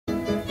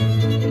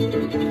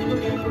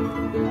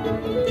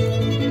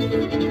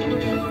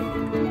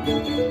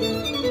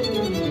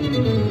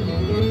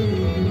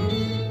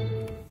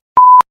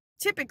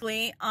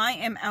typically I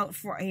am out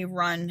for a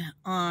run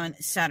on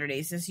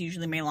Saturdays. This is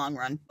usually my long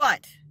run,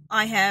 but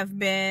I have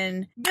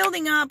been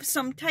building up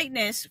some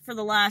tightness for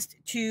the last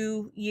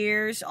 2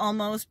 years,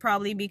 almost,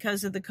 probably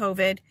because of the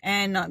COVID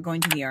and not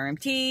going to the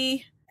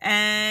RMT.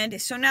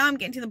 And so now I'm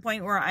getting to the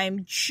point where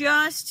I'm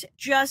just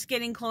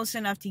getting close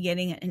enough to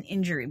getting an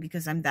injury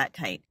because I'm that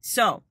tight.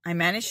 So I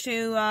managed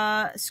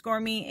to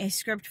score me a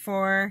script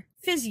for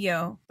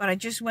physio, but I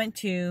just went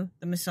to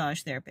the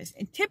massage therapist.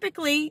 And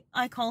typically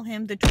I call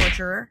him the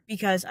torturer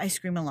because I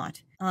scream a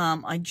lot.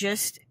 I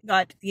just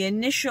got the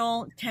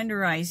initial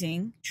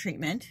tenderizing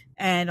treatment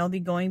and I'll be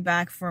going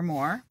back for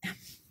more.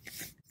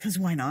 Because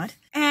why not?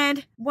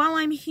 And while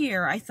I'm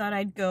here, I thought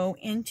I'd go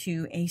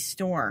into a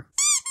store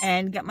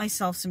and get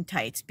myself some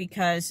tights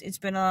because it's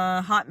been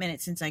a hot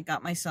minute since I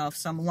got myself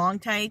some long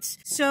tights.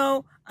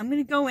 So I'm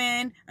going to go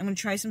in, I'm going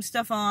to try some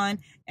stuff on,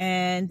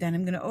 and then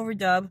I'm going to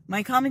overdub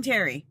my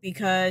commentary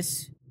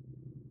because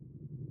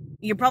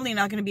you're probably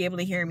not going to be able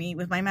to hear me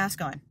with my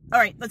mask on. All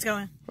right, let's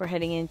go. We're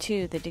heading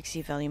into the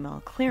Dixie Valley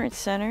Mall Clearance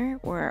Center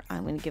where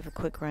I'm going to give a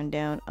quick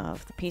rundown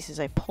of the pieces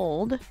I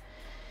pulled.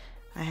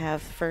 I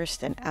have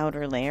first an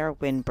outer layer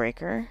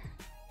windbreaker,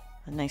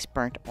 a nice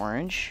burnt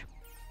orange,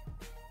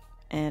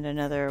 and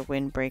another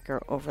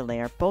windbreaker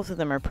overlayer. Both of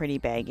them are pretty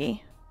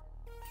baggy.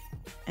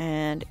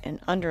 And an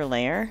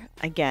underlayer,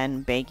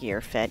 again,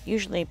 baggier fit.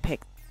 Usually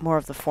pick more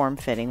of the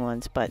form-fitting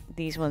ones, but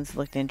these ones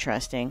looked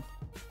interesting.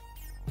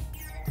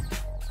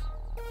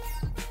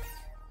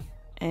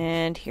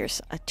 And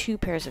here's 2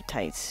 pairs of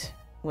tights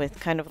with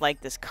kind of like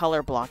this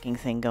color blocking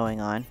thing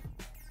going on.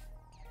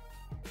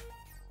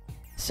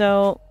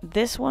 So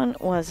this one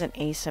was an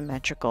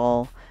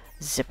asymmetrical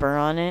zipper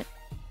on it,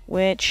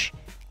 which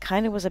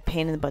kind of was a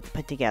pain in the butt to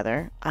put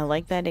together. I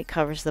like that it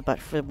covers the butt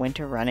for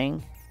winter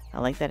running.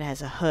 I like that it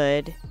has a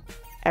hood.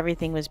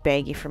 Everything was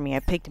baggy for me. I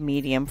picked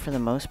medium for the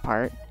most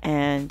part.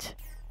 And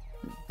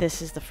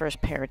this is the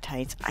first pair of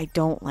tights. I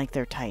don't like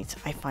their tights.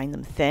 I find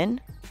them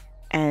thin.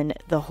 And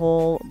the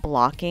whole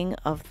blocking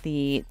of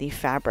the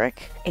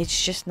fabric,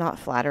 it's just not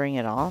flattering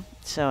at all.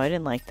 So I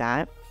didn't like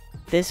that.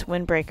 This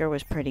windbreaker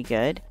was pretty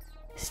good.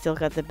 Still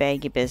got the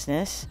baggy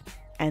business.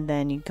 And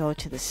then you go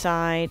to the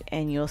side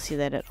and you'll see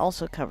that it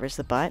also covers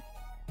the butt.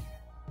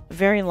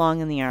 Very long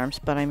in the arms,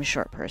 but I'm a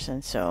short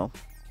person, so,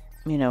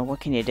 you know,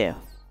 what can you do?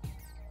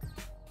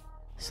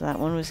 So that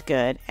one was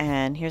good.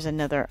 And here's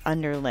another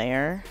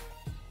underlayer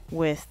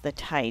with the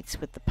tights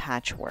with the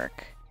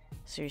patchwork.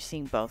 So you're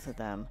seeing both of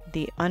them.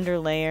 The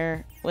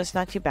underlayer was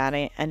not too bad.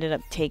 I ended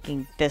up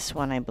taking this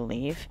one, I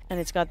believe. And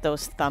it's got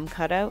those thumb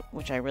cutout,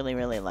 which I really,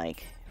 really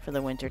like for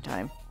the winter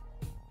time.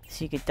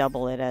 So you could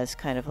double it as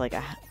kind of like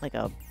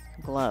a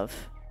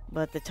glove.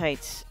 But the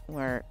tights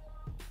were,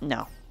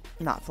 no,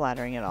 not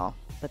flattering at all.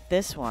 But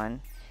this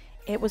one,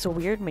 it was a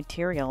weird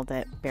material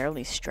that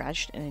barely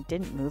stretched and it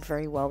didn't move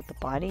very well with the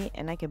body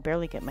and I could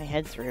barely get my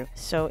head through.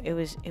 So it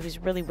was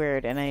really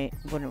weird and I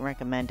wouldn't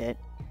recommend it.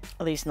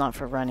 At least not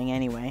for running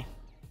anyway.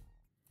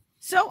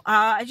 So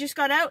I just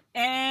got out,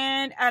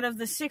 and out of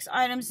the 6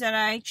 items that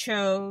I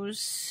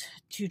chose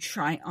to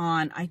try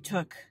on, I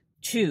took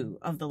 2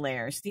 of the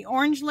layers. The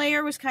orange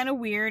layer was kind of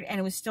weird and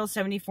it was still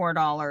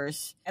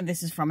 $74. And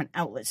this is from an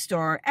outlet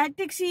store at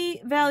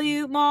Dixie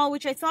Valley Mall,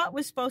 which I thought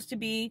was supposed to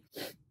be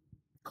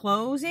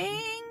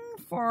closing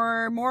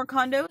for more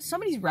condos.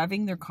 Somebody's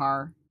revving their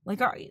car.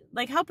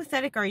 Like how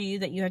pathetic are you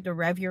that you have to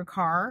rev your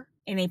car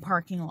in a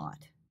parking lot?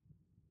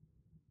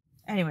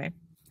 Anyway,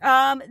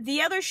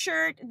 the other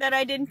shirt that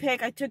I didn't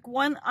pick, I took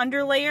one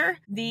underlayer.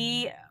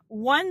 The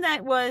one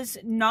that was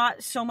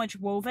not so much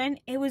woven,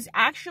 it was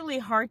actually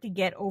hard to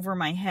get over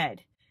my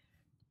head.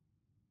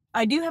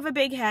 I do have a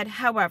big head,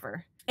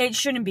 however, it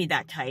shouldn't be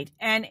that tight.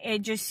 And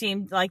it just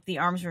seemed like the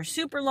arms were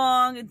super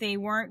long.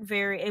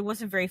 It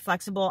wasn't very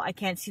flexible. I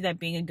can't see that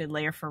being a good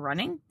layer for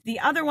running.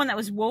 The other one that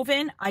was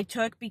woven, I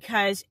took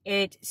because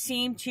it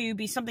seemed to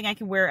be something I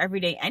can wear every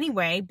day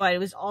anyway, but it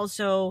was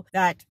also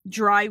that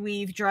dry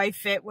weave, dry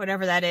fit,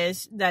 whatever that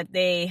is, that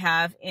they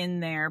have in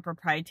their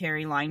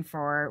proprietary line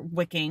for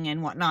wicking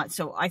and whatnot.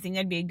 So I think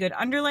that'd be a good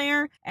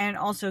underlayer and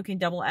also can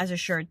double as a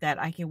shirt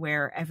that I can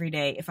wear every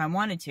day if I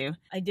wanted to.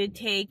 I did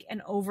take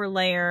an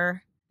overlayer,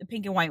 the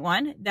pink and white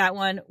one. That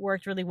one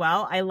worked really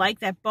well. I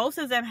like that both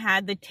of them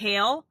had the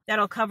tail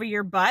that'll cover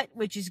your butt,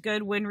 which is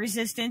good wind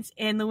resistance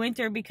in the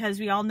winter because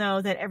we all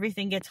know that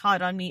everything gets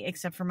hot on me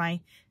except for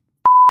my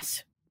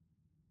ass.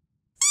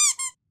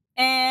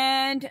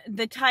 And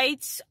the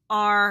tights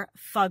are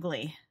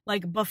fugly,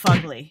 like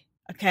bufugly,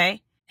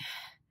 okay?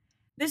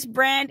 This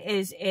brand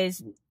is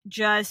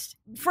just,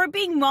 for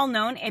being well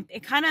known,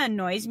 it kind of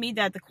annoys me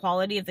that the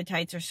quality of the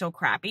tights are so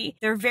crappy.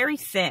 They're very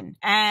thin.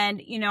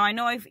 And, you know, I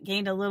know I've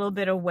gained a little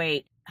bit of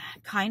weight,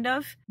 kind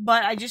of,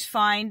 but I just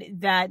find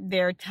that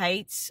their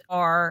tights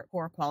are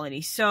poor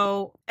quality.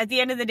 So at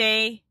the end of the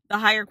day, the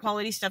higher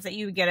quality stuff that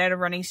you would get at a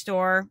running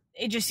store,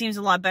 it just seems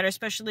a lot better,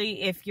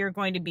 especially if you're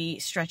going to be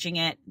stretching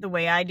it the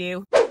way I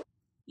do.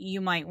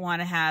 you might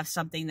want to have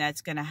something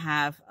that's going to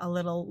have a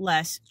little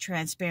less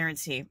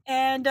transparency.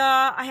 And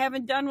I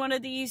haven't done one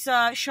of these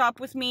shop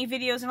with me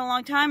videos in a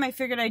long time. I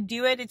figured I'd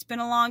do it. It's been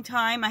a long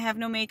time. I have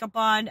no makeup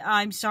on.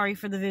 I'm sorry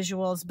for the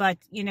visuals, but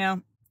you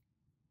know,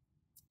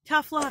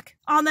 tough luck.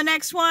 On the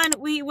next one,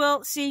 we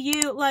will see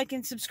you. Like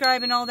and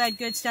subscribe and all that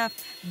good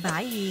stuff.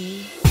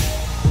 Bye.